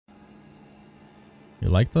You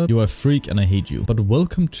like that? You're a freak and I hate you. But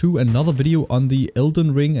welcome to another video on the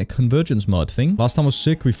Elden Ring Convergence Mod thing. Last time was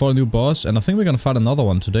sick, we fought a new boss, and I think we're gonna fight another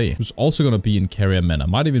one today, who's also gonna be in Carrier Manor.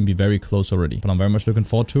 Might even be very close already, but I'm very much looking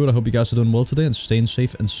forward to it. I hope you guys are doing well today and staying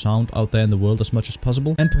safe and sound out there in the world as much as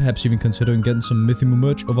possible. And perhaps even considering getting some MythyMoo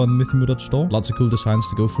merch over on MythyMoo.store. Lots of cool designs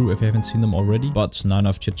to go through if you haven't seen them already. But now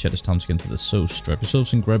enough chit chat, it's time to get into this. So strap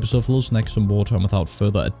yourselves and grab yourself a little snack, some water, and without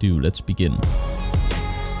further ado, let's begin.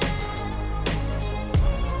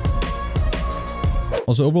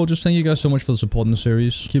 Also, overall, just thank you guys so much for the support in the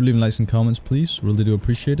series. Keep leaving likes and comments, please. Really do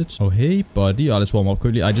appreciate it. Oh, hey, buddy. Let's warm up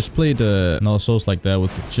quickly. I just played another Souls like that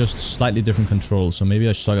with just slightly different controls, so maybe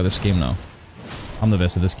I suck at this game now. I'm the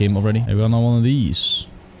best at this game already. Maybe I'm not one of these.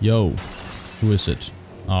 Yo, who is it?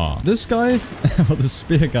 This guy, or the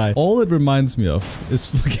spear guy, all it reminds me of is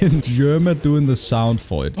fucking Germa doing the sound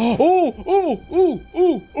for it.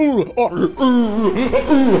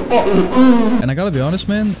 And I gotta be honest,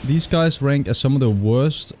 man, these guys rank as some of the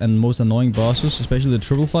worst and most annoying bosses, especially the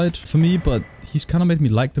triple fight for me, but he's kind of made me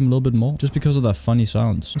like them a little bit more, just because of their funny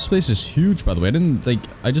sounds. This place is huge, by the way.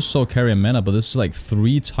 I just saw Carrier Manor, but this is like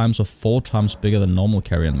 3 times or 4 times bigger than normal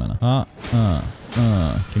Carrier Manor.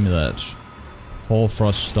 Give me that.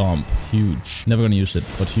 Frost Stomp. Huge. Never gonna use it,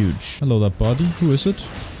 but huge. Hello there, buddy. Who is it?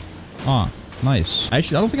 Nice.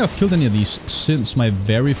 Actually, I don't think I've killed any of these since my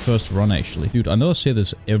very first run, actually. Dude, I know I say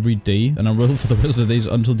this every day, and I will for the rest of the days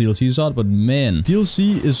until DLC's out, but man,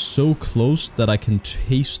 DLC is so close that I can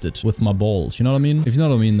taste it with my balls. You know what I mean? If you know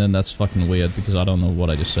what I mean, then that's fucking weird, because I don't know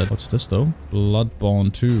what I just said. What's this, though?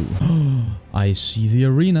 Bloodborne 2. I see the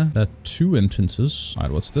arena. There are 2 entrances.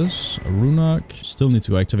 Alright, what's this? A Runark. Still need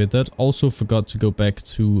to go activate that. Also forgot to go back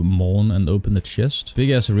to Morn and open the chest. Big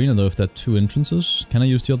ass arena though, if there are 2 entrances. Can I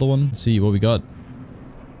use the other one? Let's see what we got.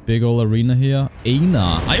 Big ol' arena here.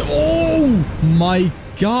 Aina. Oh my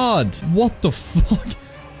god. What the fuck?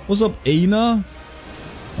 What's up, Aina?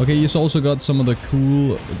 Okay, he's also got some of the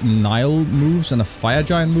cool Nile moves and a Fire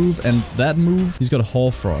Giant move. And that move, he's got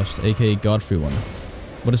Hoarfrost, aka Godfrey one.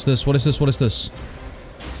 What is this? What is this? What is this?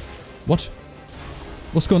 What?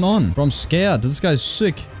 What's going on? Bro, I'm scared. This guy's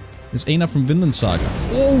sick. It's Aina from Vinland Saga.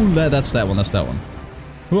 Oh, that's that one. That's that one.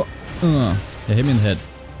 Yeah, hit me in the head.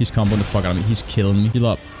 He's comboing the fuck out of me. He's killing me. Heal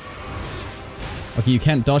up. Okay, you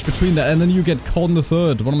can't dodge between that, and then you get caught in the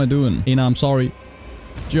third. What am I doing? Aina, I'm sorry.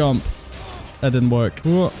 Jump. That didn't work.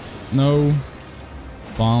 No.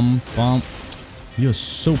 Bomb. You're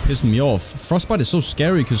so pissing me off. Frostbite is so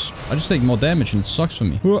scary because I just take more damage and it sucks for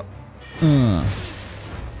me.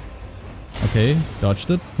 Okay, dodged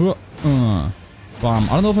it. Bomb. I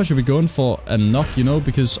don't know if I should be going for a knock, you know,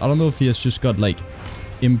 because I don't know if he has just got like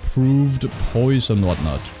improved poise and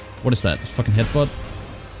whatnot. What is that? Fucking headbutt?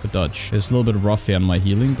 Good dodge. It's a little bit rough here on my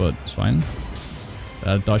healing, but it's fine.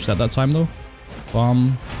 I dodged that time though.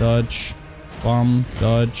 Bomb, dodge, bomb,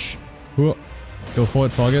 dodge. Go for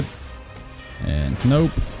it, fuck it. And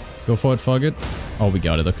nope. Go for it, fuck it. Oh, we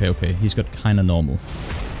got it. Okay. He's got kinda normal.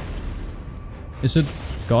 Is it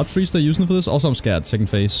Godfrey's they're using for this? Also, I'm scared. Second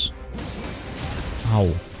phase.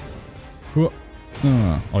 Ow.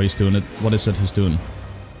 Oh, he's doing it. What is it he's doing?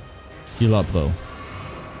 Heal up, though.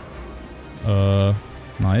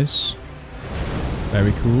 Nice.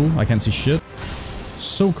 Very cool. I can't see shit.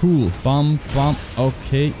 So cool. Bomb.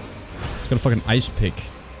 Okay. He's got a fucking ice pick.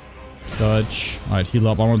 Dodge. Alright, heal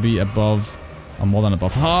up. I want to be above. I'm more than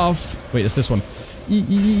above half. Wait, it's this one.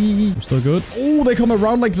 We're still good. Oh, they come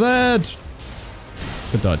around like that.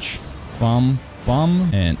 Good dodge. Bomb.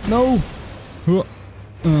 And no.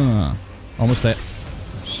 Almost there.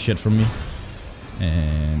 Shit from me.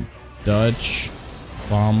 And dodge.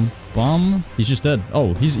 Bomb. He's just dead.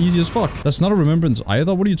 Oh, he's easy as fuck. That's not a remembrance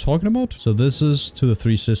either. What are you talking about? So this is to the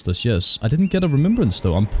 3 sisters. Yes. I didn't get a remembrance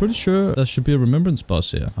though. I'm pretty sure there should be a remembrance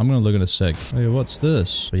boss here. I'm gonna look in a sec. Hey, what's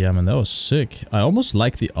this? But yeah, man, that was sick. I almost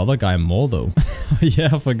like the other guy more though. Yeah,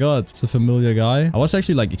 I forgot. It's a familiar guy. I was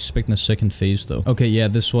actually like expecting a second phase though. Okay, yeah,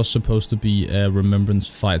 this was supposed to be a remembrance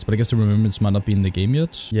fight, but I guess the remembrance might not be in the game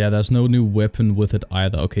yet. Yeah, there's no new weapon with it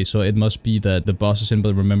either. Okay, so it must be that the boss is in by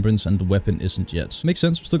the remembrance and the weapon isn't yet. Makes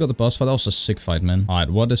sense. We still got the boss fight. That was a sick fight, man. Alright,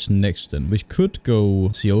 what is next then? We could go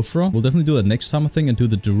Siofra. We'll definitely do that next time, I think, and do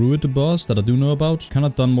the Druid boss that I do know about. Kind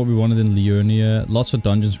of done what we wanted in Liurnia. Lots of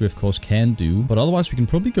dungeons we, of course, can do. But otherwise, we can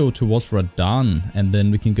probably go towards Radahn, and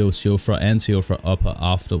then we can go Siofra and Siofra Upper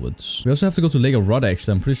afterwards. We also have to go to Lake of Rod,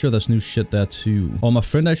 actually. I'm pretty sure there's new shit there, too. Oh, my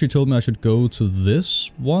friend actually told me I should go to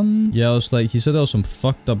this one. Yeah, I was like, he said there was some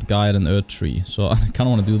fucked up guy at an Earth tree, so I kind of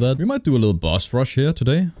want to do that. We might do a little boss rush here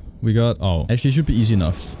today. We got... Oh, actually, it should be easy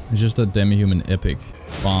enough. It's just a demi-human epic.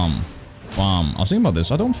 Bomb. Bomb. I was thinking about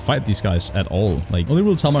this. I don't fight these guys at all. Like, only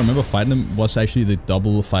real time I remember fighting them was actually the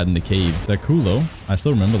double fight in the cave. They're cool though. I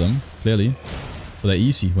still remember them, clearly. But they're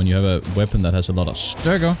easy when you have a weapon that has a lot of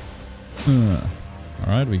stagger.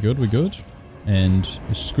 Alright, we good, we good. And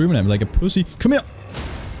he's screaming at me like a pussy. Come here!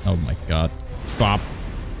 Oh my god. Bop.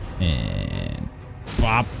 And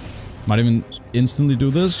bop. Might even instantly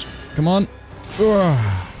do this. Come on.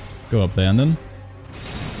 Go up there and then.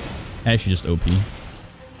 Actually just OP.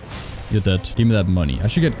 You're dead. Give me that money. I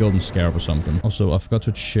should get golden scarab or something. Also, I forgot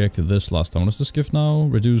to check this last time. What does this give now?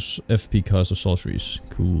 Reduce FP cost of sorceries.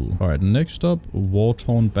 Cool. Alright, next up,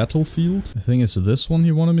 war-torn battlefield. I think it's this one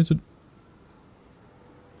he wanted me to...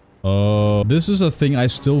 this is a thing I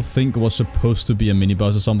still think was supposed to be a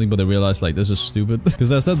mini-boss or something, but I realized, like, this is stupid. Because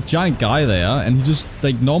there's that giant guy there, and he just,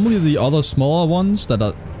 like, normally the other smaller ones that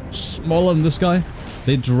are smaller than this guy,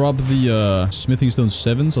 they drop the, smithing stone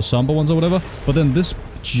 7s or somber ones or whatever. But then this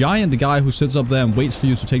giant guy who sits up there and waits for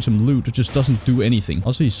you to take some loot just doesn't do anything.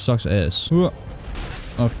 Also, he sucks ass. Okay.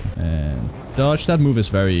 And dodge. That move is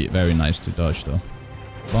very, very nice to dodge, though.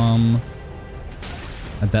 Bomb.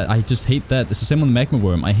 And that, I just hate that. It's the same on Magma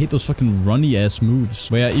Worm. I hate those fucking runny-ass moves.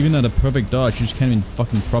 Where even at a perfect dodge, you just can't even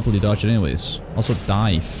fucking properly dodge it anyways. Also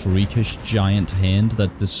die, freakish giant hand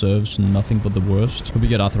that deserves nothing but the worst. Hope you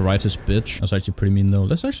get arthritis, bitch. That's actually pretty mean though.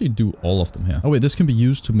 Let's actually do all of them here. Oh wait, this can be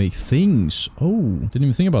used to make things. Oh, didn't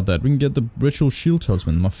even think about that. We can get the Ritual Shield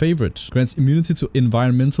Talisman, my favorite. Grants immunity to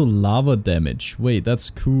environmental lava damage. Wait,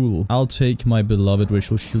 that's cool. I'll take my beloved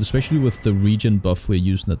Ritual Shield, especially with the regen buff we're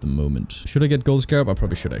using at the moment. Should I get Gold Scarab? I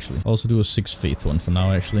probably should actually. Also do a 6 faith one for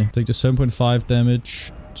now actually. Take the 7.5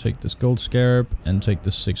 damage. Take this Gold Scarab and take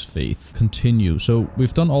the 6 faith. Continue. So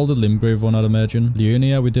we've done all the Limgrave one, I'd imagine.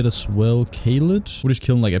 Leonia we did as well. Kaled. We're just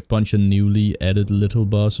killing like a bunch of newly added little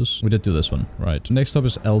bosses. We did do this one. Right. Next up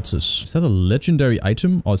is Altus. Is that a legendary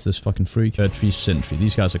item? Or is this fucking freak? Tree Sentry.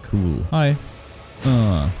 These guys are cool. Hi.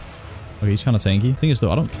 Okay, he's kind of tanky. Thing is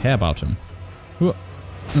though, I don't care about him.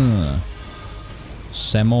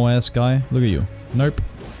 Samo ass guy. Look at you. Nope.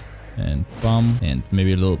 And bomb. And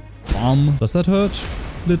maybe a little bomb. Does that hurt?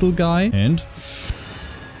 Little guy. And...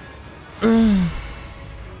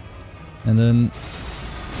 and then...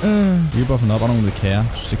 you're buffing up. I don't really care.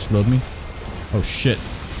 Just explode me. Oh shit.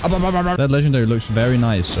 That legendary looks very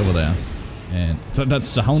nice over there. And that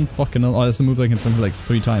sound fucking... oh, that's the move that I can front like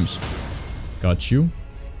 3 times. Got you.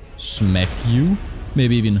 Smack you.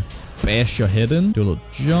 Maybe even bash your head in. Do a little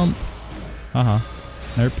jump. Haha.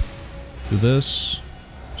 Nope. Do this.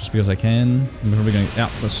 Just because I can. I'm probably gonna... yeah,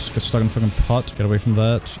 let's get stuck in the fucking pot. Get away from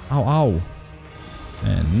that. Ow, ow.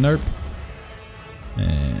 And nope.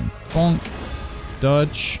 And bonk.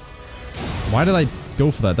 Dodge. Why did I go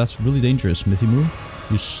for that? That's really dangerous, MythyMoo.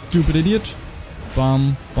 You stupid idiot.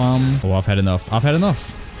 Bum, bum. Oh, I've had enough. I've had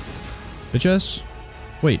enough. Bitches.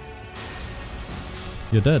 Wait.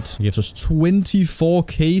 You're dead. He gives us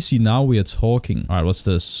 24k. See, now we are talking. Alright, what's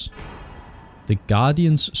this? The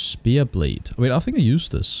Guardian's Spear Blade. Wait, I think I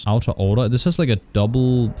used this. Outer Order. This has like a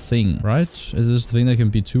double thing, right? Is this the thing that can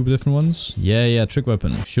be 2 different ones? Yeah, trick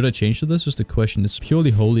weapon. Should I change to this? Is the question. It's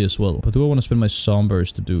purely holy as well. But do I want to spend my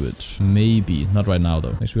Sombers to do it? Maybe. Not right now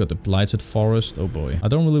though. Next we got the Blighted Forest. Oh boy. I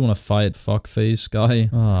don't really want to fight fuckface guy.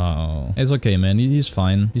 Oh. It's okay, man. He's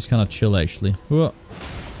fine. He's kind of chill actually.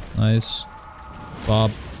 Nice.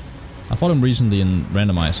 Bob. I fought him recently in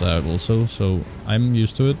randomizer also, so I'm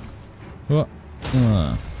used to it.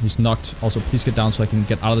 He's knocked. Also, please get down so I can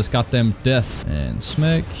get out of this goddamn death. And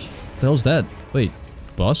smack. The hell's that? Wait.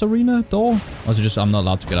 Boss arena door? Also, just I'm not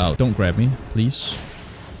allowed to get out. Don't grab me, please.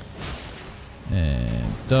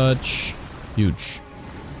 And dodge. Huge.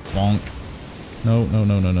 Bonk.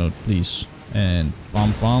 No. Please. And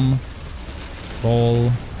bomb.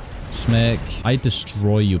 Fall. Smack. I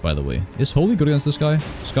destroy you, by the way. Is holy good against this guy?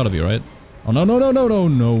 It's gotta be, right? Oh,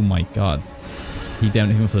 no, my god. He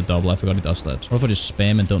damned him for the double. I forgot he does that. What if I just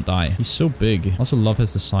spam and don't die? He's so big. I also love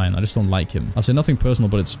his design. I just don't like him. I'll say nothing personal,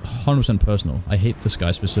 but it's 100% personal. I hate this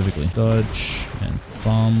guy specifically. Dodge and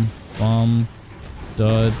bomb.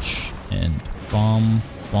 Dodge and bomb.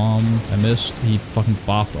 I missed. He fucking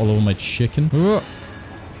barfed all over my chicken. What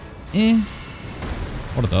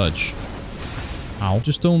a dodge. Ow.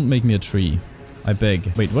 Just don't make me a tree. I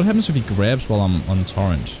beg. Wait, what happens if he grabs while I'm on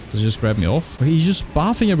torrent? Does he just grab me off? Okay, he's just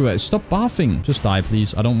barfing everywhere. Stop barfing. Just die,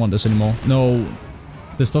 please. I don't want this anymore. No.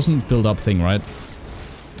 This doesn't build up thing, right?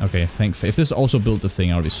 Okay, if this also built the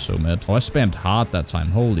thing, I would be so mad. Oh, I spammed hard that time.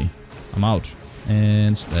 Holy. I'm out.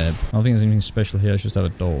 And stab. I don't think there's anything special here. I just have a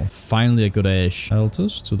door. Finally a good Ash.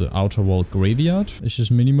 Altus to the outer wall graveyard. It's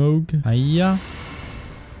just Minimogue. Hiya.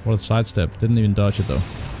 What a sidestep. Didn't even dodge it though.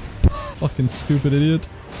 Fucking stupid idiot.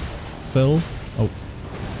 fell. Oh.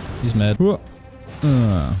 He's mad.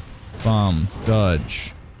 Bomb.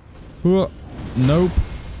 Dodge. Nope.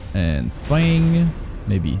 And bang.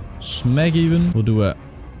 Maybe smack even. We'll do a...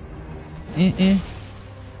 And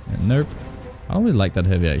nope. I don't really like that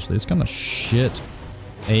heavy actually. It's kind of shit.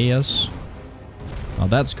 Ass. Oh,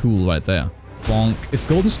 that's cool right there. Bonk. If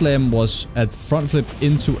Golden Slam was at front flip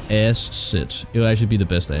into ass sit, it would actually be the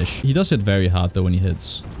best Ash. He does hit very hard though when he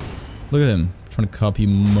hits. Look at him. Trying to copy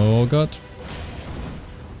Morgot.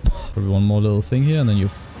 Probably one more little thing here and then you're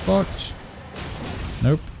fucked.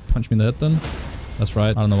 Nope. Punch me in the head then. That's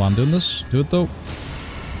right. I don't know why I'm doing this. Do it though.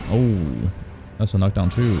 Oh. That's a knockdown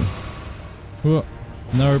too.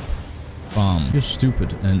 Nope. Bomb. You're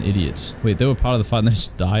stupid and an idiot. Wait, they were part of the fight and they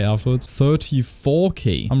just die afterwards?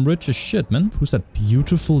 34k. I'm rich as shit, man. Who's that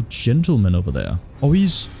beautiful gentleman over there? Oh,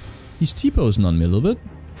 he's T-posing on me a little bit.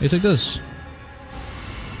 Hey, take this.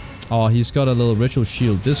 Oh, he's got a little ritual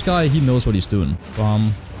shield. This guy, he knows what he's doing.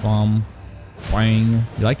 Bomb. Bomb. Wang.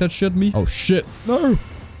 You like that shit, me? Oh, shit. No.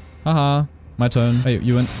 Haha. My turn. Hey,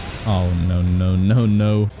 you win. Oh, no, no, no,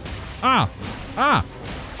 no. Ah. Ah.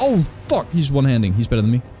 Oh, fuck. He's one-handing. He's better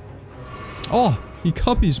than me. Oh, he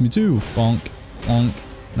copies me too. Bonk. Bonk.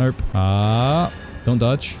 Nope. Ah. Don't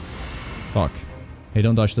dodge. Fuck. Hey,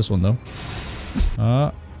 don't dodge this one though.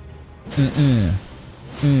 Ah. Yeah,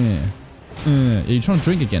 you're trying to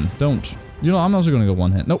drink again. Don't. You know, I'm also gonna go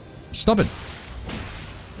one hand. Nope. Stop it.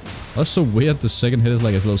 That's so weird. The second hit is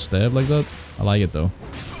like a little stab like that. I like it though.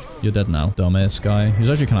 You're dead now. Dumbass guy. He's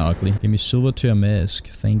actually kind of ugly. Give me silver tier mask.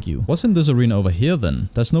 Thank you. What's in this arena over here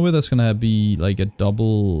then? There's no way that's gonna be like a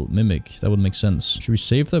double mimic. That would make sense. Should we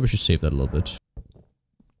save that? We should save that a little bit.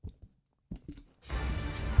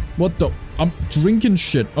 What the? I'm drinking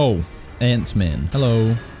shit. Oh. Ant-Man.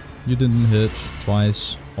 Hello. You didn't hit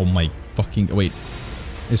twice. Oh my fucking... Wait.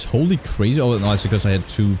 Is Holy crazy? Oh, no, it's because I had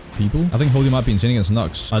 2 people. I think Holy might be insane against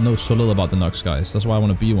Nux. I know so little about the Nux guys. That's why I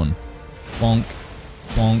want to be one. Bonk.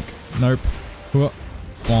 Bonk. Nope.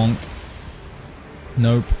 Bonk.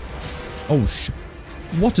 Nope. Oh,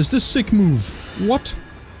 what is this sick move? What?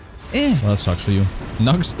 Well, that sucks for you.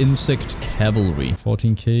 Nux Insect Cavalry.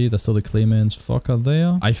 14k. That's still the Clayman's fucker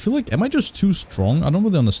there. I feel like... Am I just too strong? I don't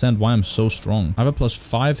really understand why I'm so strong. I have a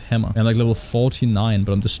 +5 hammer. And like level 49,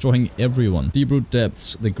 but I'm destroying everyone. Deep Root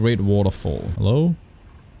Depths. The Great Waterfall. Hello?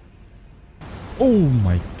 Oh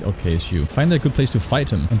my... Okay, it's you. Find a good place to fight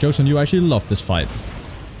him. And jokes on you, I actually love this fight.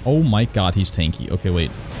 Oh my god, he's tanky. Okay, wait.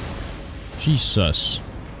 Jesus.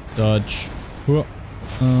 Dodge.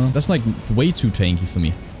 That's like way too tanky for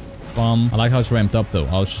me. I like how it's ramped up though.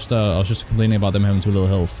 I was just complaining about them having too little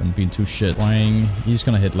health and being too shit. Bang. He's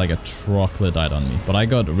gonna hit like a troglodyte on me. But I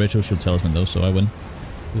got Ritual Shield Talisman though, so I win.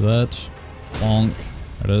 Do that. Bonk.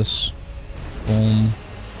 There it is. Boom.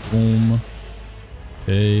 Boom.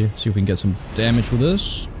 Okay. See if we can get some damage with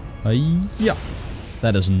this. Yeah.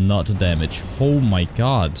 That is not damage. Oh my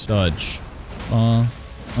god. Dodge.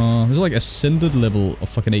 There's like ascended level of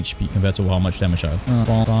fucking HP compared to how much damage I have.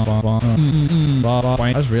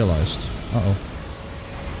 I just realized. Uh-oh.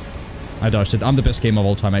 I dodged it. I'm the best gamer of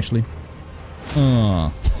all time, actually.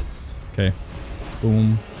 Okay.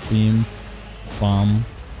 Boom. Beam. Bomb.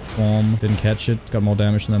 Bomb. Didn't catch it. Got more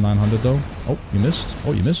damage than the 900 though. Oh, you missed.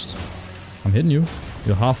 Oh, you missed. I'm hitting you.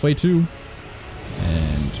 You're halfway too.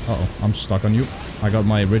 And, uh-oh. I'm stuck on you. I got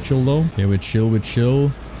my ritual though. Okay, we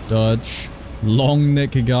chill. Dodge. Long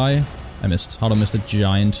neck guy. I missed. How to miss the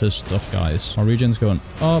giantest of guys. Our regen's going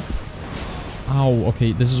up. Ow.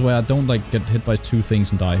 Okay, this is where I don't like get hit by 2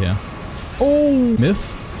 things and die here. Oh!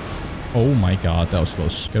 Myth. Oh my god, that was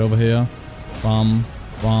close. Get over here. Bomb.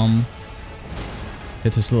 Bomb.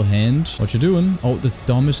 Hit his little hand. What you doing? Oh, the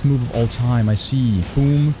dumbest move of all time. I see.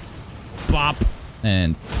 Boom. Bop.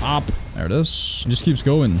 And pop. There it is. It just keeps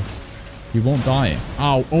going. He won't die.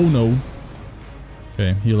 Ow. Oh no.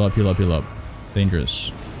 Okay, heal up, heal up, heal up.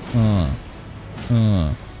 Dangerous.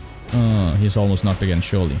 He's almost knocked again,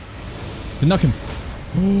 surely. Did knock him.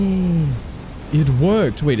 Oh, it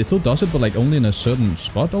worked. Wait, it still does it, but like only in a certain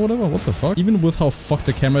spot or whatever? What the fuck? Even with how fucked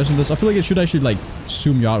the camera is in this, I feel like it should actually like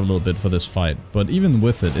zoom you out a little bit for this fight. But even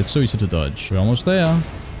with it, it's so easy to dodge. We're almost there.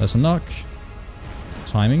 That's a knock.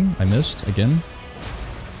 Timing. I missed again.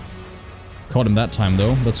 Caught him that time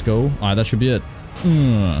though. Let's go. Alright, that should be it.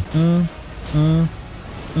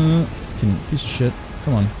 Fucking piece of shit.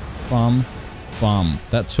 Come on. Bomb. Bomb.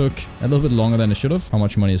 That took a little bit longer than it should have. How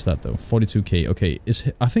much money is that though? 42k. Okay,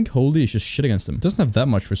 I think Holy is just shit against him. Doesn't have that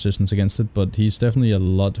much resistance against it, but he's definitely a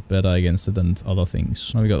lot better against it than other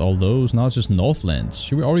things. Now we got all those. Now it's just Northlands.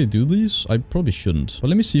 Should we already do these? I probably shouldn't. But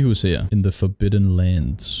let me see who's here. In the Forbidden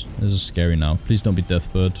Lands. This is scary now. Please don't be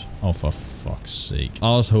Deathbird. Oh, for fuck's sake. I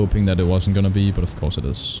was hoping that it wasn't gonna be, but of course it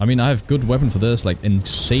is. I mean, I have good weapon for this. Like,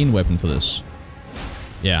 insane weapon for this.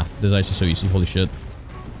 Yeah, this is actually so easy. Holy shit.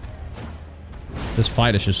 This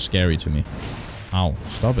fight is just scary to me. Ow.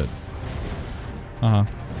 Stop it. And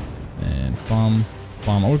bomb.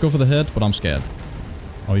 Bomb. I would go for the head, but I'm scared.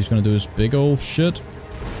 Oh, he's gonna do his big old shit.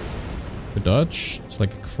 Good dodge. It's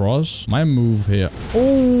like a cross. My move here.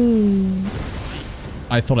 Oh!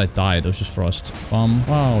 I thought I died. It was just frost. Bomb.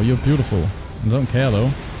 Wow, you're beautiful. I don't care,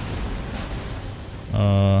 though.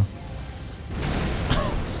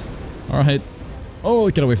 Alright. Oh,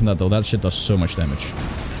 get away from that, though. That shit does so much damage.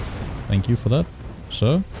 Thank you for that.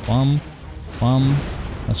 Sir. Bomb. Bomb.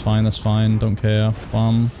 That's fine, that's fine. Don't care.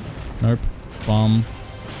 Bomb. Nope. Bomb.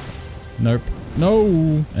 Nope.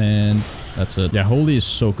 No! And that's it. Yeah, Holy is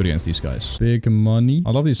so good against these guys. Big money.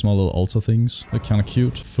 I love these small little altar things. They're kind of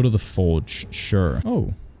cute. Foot of the Forge. Sure.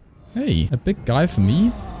 Oh. Hey, a big guy for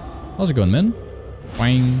me? How's it going, man?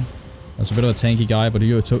 Bang. That's a bit of a tanky guy, but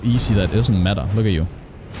you're so easy that it doesn't matter. Look at you.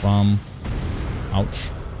 Bomb. Ouch.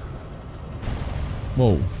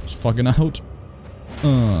 Whoa. It's fucking out.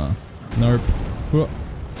 Nope.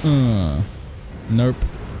 Nope.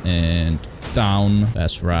 And down.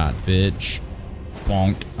 That's right, bitch.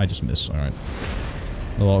 Bonk. I just missed. Alright.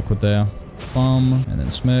 A little awkward there. Bomb. And then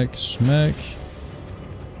smack. Smack.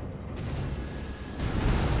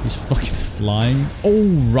 He's fucking flying. Oh,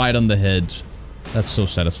 right on the head. That's so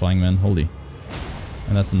satisfying, man. Holy.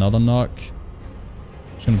 And that's another knock.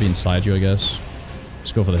 It's gonna be inside you, I guess.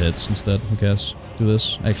 Just go for the hits instead. Who cares? Do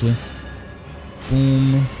this, actually.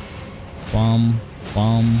 Boom. Bomb.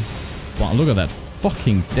 Bomb. Bomb. Look at that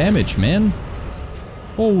fucking damage, man.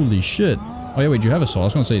 Holy shit. Oh yeah, wait, you have a sword. I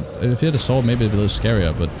was gonna say, if you had a sword, maybe it'd be a little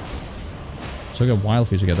scarier, but it took a while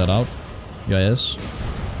for you to get that out. Yes.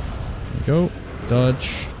 There we go.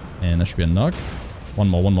 Dodge. And that should be a knock. One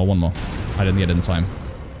more. I didn't get it in time.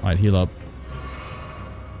 Alright, heal up.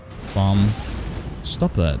 Bomb.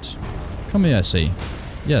 Stop that. Come here, I say.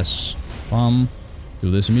 Yes. Bomb.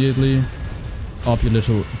 Do this immediately. Up your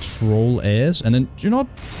little troll ass. And then, do you know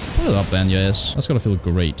what? Put it up then, yes. That's gotta feel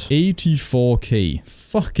great. 84k.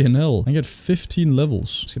 Fucking hell. I get 15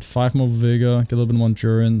 levels. Let's get 5 more vigor. Get a little bit more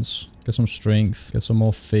endurance. Get some strength. Get some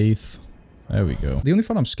more faith. There we go. The only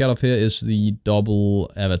thing I'm scared of here is the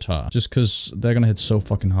double avatar. Just because they're gonna hit so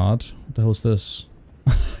fucking hard. What the hell is this?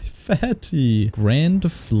 Fatty.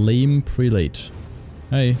 Grand Flame Prelate.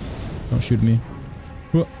 Hey. Don't shoot me.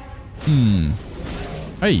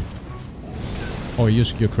 Hey. Oh,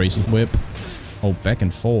 you're crazy. Whip. Oh, back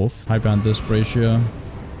and forth. High ground this brazier.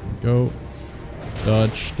 Go.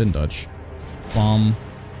 Dodge. Didn't dodge. Bomb.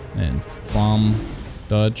 And bomb.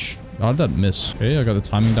 Dodge. How did that miss? Okay, I got the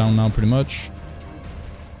timing down now pretty much.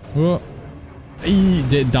 Now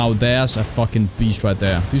there's a fucking beast right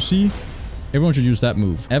there. Do you see? Everyone should use that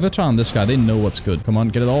move. Avatar and this guy, they know what's good. Come on,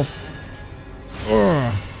 get it off.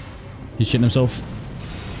 He's shitting himself.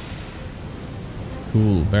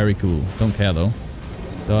 Cool, very cool. Don't care though.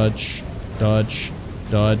 Dodge, dodge,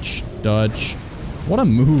 dodge, dodge. What a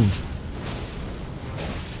move.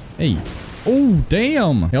 Hey. Oh,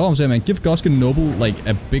 damn. Yeah, all I'm saying, man, give Goskin Noble, like,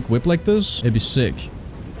 a big whip like this. It'd be sick.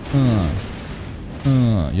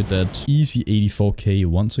 You're dead. Easy 84k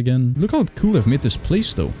once again. Look how cool they've made this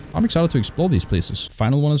place, though. I'm excited to explore these places.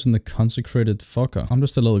 Final one is in the Consecrated Fucker. I'm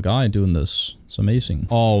just a little guy doing this. It's amazing.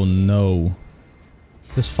 Oh, no.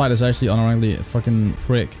 This fight is actually unironically a fucking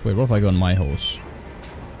prick. Wait, what if I go on my horse?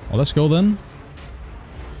 Oh, let's go then.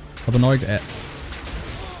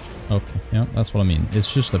 Okay, yeah, that's what I mean.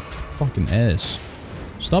 It's just a fucking ass.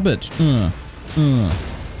 Stop it. Oh.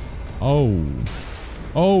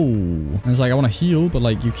 Oh. And it's like, I want to heal, but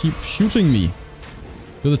like, you keep shooting me.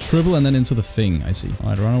 Do the triple and then into the thing, I see.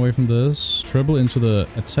 Alright, run away from this. Triple into the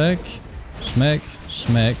attack. Smack.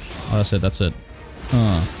 Smack. Oh, that's it, that's it.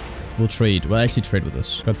 We'll trade. We'll actually trade with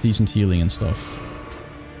this. Got decent healing and stuff.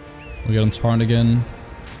 We'll get on Tarn again.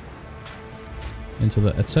 Into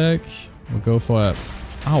the attack. We'll go for a...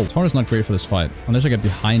 Ow, Tarn is not great for this fight. Unless I get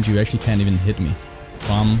behind you, you actually can't even hit me.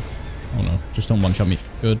 Bomb. Oh no, just don't one-shot me.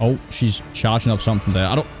 Good. Oh, she's charging up something there.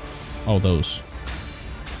 I don't... Oh, those.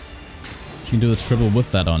 She can do the triple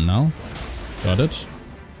with that on now. Got it.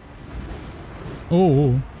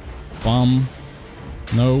 Oh. Bomb.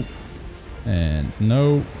 No. And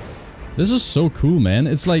no. This is so cool, man.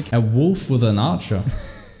 It's like a wolf with an archer.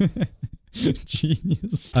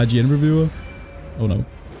 Genius. IGN reviewer. Oh no.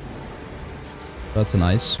 That's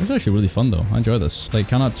nice. It's actually really fun though. I enjoy this. Like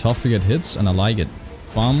kind of tough to get hits and I like it.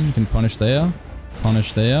 Bomb. You can punish there.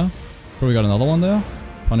 Punish there. Probably got another one there.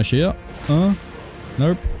 Punish here.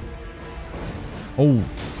 Nope. Oh.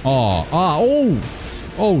 Oh. Ah. Oh.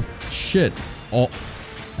 Oh. Shit. Oh.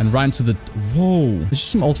 And right into the... Whoa. There's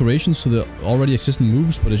just some alterations to the already existing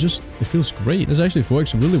moves, but it feels great. This actually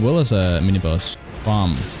works really well as a mini-boss.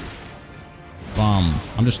 Bomb. Bomb.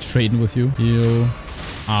 I'm just trading with you. Heal.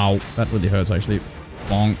 Ow. That really hurts, actually.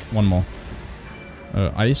 Bonk. One more.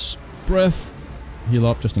 Ice. Breath. Heal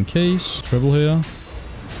up just in case. Triple here.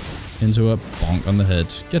 Into a bonk on the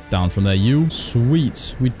head. Get down from there, you.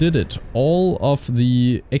 Sweet. We did it. All of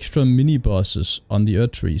the extra mini-bosses on the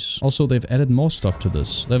Earth trees. Also, they've added more stuff to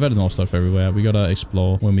this. They've added more stuff everywhere. We gotta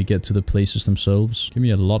explore when we get to the places themselves. Give me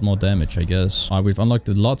a lot more damage, I guess. Alright, we've unlocked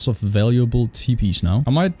lots of valuable TPs now. I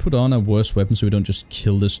might put on a worse weapon so we don't just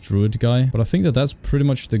kill this druid guy. But I think that that's pretty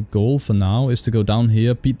much the goal for now, is to go down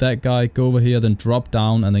here, beat that guy, go over here, then drop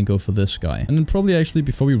down, and then go for this guy. And then probably actually,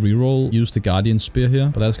 before we reroll, use the Guardian Spear here.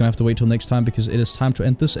 But that's gonna have to wait till next time because it is time to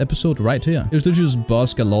end this episode right here. It was literally just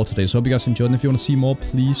boss galore today, so I hope you guys enjoyed, and if you want to see more,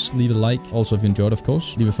 please leave a like. Also, if you enjoyed, of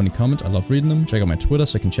course, leave a funny comment. I love reading them. Check out my Twitter,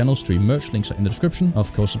 second channel, stream merch, links are in the description.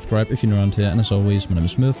 Of course, subscribe if you're new around here, and as always, my name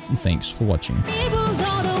is Myth, and thanks for watching.